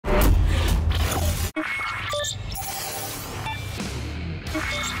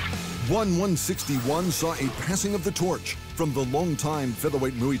1/161 saw a passing of the torch from the longtime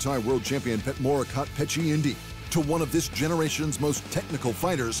featherweight Muay Thai world champion Petchmorakot Petchmorakot to one of this generation's most technical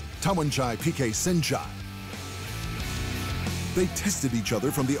fighters, Tawanchai PK.Saenchai. They tested each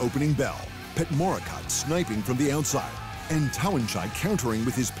other from the opening bell, Petchmorakot sniping from the outside, and Tawanchai countering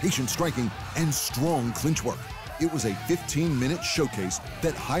with his patient striking and strong clinch work. It was a 15-minute showcase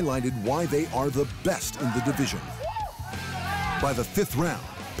that highlighted why they are the best in the division. By the 5th round,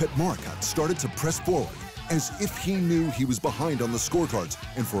 Petchmorakot started to press forward as if he knew he was behind on the scorecards,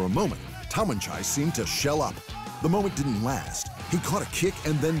 and for a moment, Tawanchai seemed to shell up. The moment didn't last. He caught a kick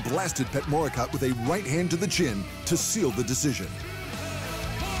and then blasted Petchmorakot with a right hand to the chin to seal the decision.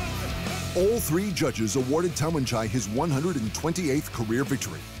 All 3 judges awarded Tawanchai his 128th career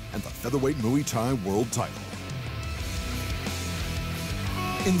victory and the featherweight Muay Thai world title.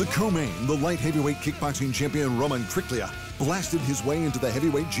 In the co-main, the light heavyweight kickboxing champion Roman Kryklia blasted his way into the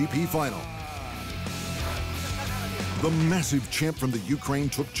heavyweight GP final. The massive champ from the Ukraine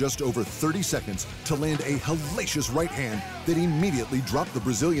took just over 30 seconds to land a hellacious right hand that immediately dropped the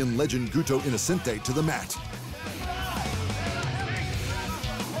Brazilian legend Guto Inocente to the mat.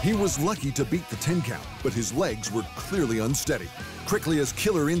 He was lucky to beat the 10 count, but his legs were clearly unsteady. Kryklia's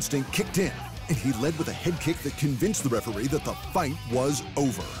killer instinct kicked in, and he led with a head kick that convinced the referee that the fight was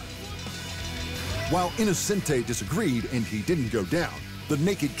over. While Inocente disagreed and he didn't go down, the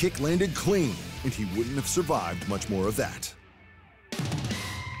naked kick landed clean, and he wouldn't have survived much more of that.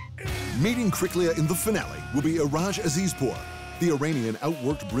 Meeting Kryklia in the finale will be Iraj Azizpour. The Iranian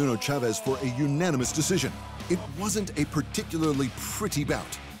outworked Bruno Chavez for a unanimous decision. It wasn't a particularly pretty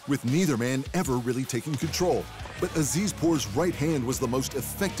bout, with neither man ever really taking control, but Azizpour's right hand was the most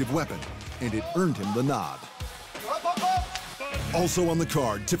effective weapon, and it earned him the nod. Also on the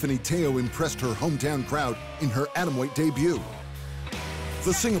card, Tiffany Teo impressed her hometown crowd in her atomweight debut.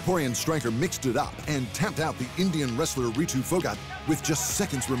 The Singaporean striker mixed it up and tapped out the Indian wrestler Ritu Phogat with just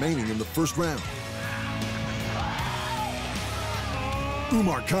seconds remaining in the 1st round.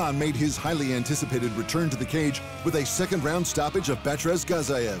 Umar Khan made his highly anticipated return to the cage with a 2nd round stoppage of Batrez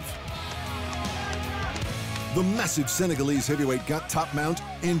Gazayev. The massive Senegalese heavyweight got top mount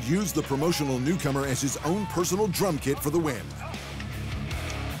and used the promotional newcomer as his own personal drum kit for the win.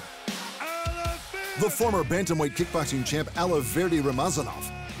 The former bantamweight kickboxing champ Alaverdi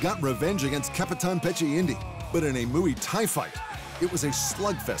Ramazanov got revenge against Kapitan Petchmorakot, but in a Muay Thai fight, it was a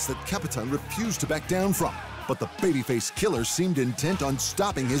slugfest that Kapitan refused to back down from. But the babyface killer seemed intent on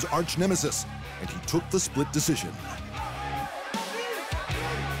stopping his arch nemesis, and he took the split decision.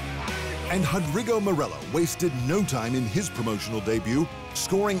 And Rodrigo Morello wasted no time in his promotional debut,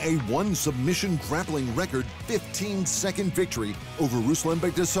 scoring a 1-submission grappling record 15-second victory over Ruslan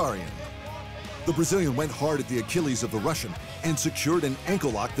Bagdasaryan. The Brazilian went hard at the Achilles of the Russian and secured an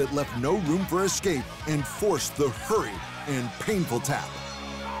ankle lock that left no room for escape and forced the hurried and painful tap.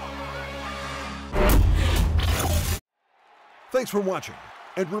 Thanks for watching,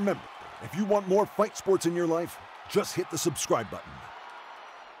 and remember, if you want more fight sports in your life, just hit the subscribe button.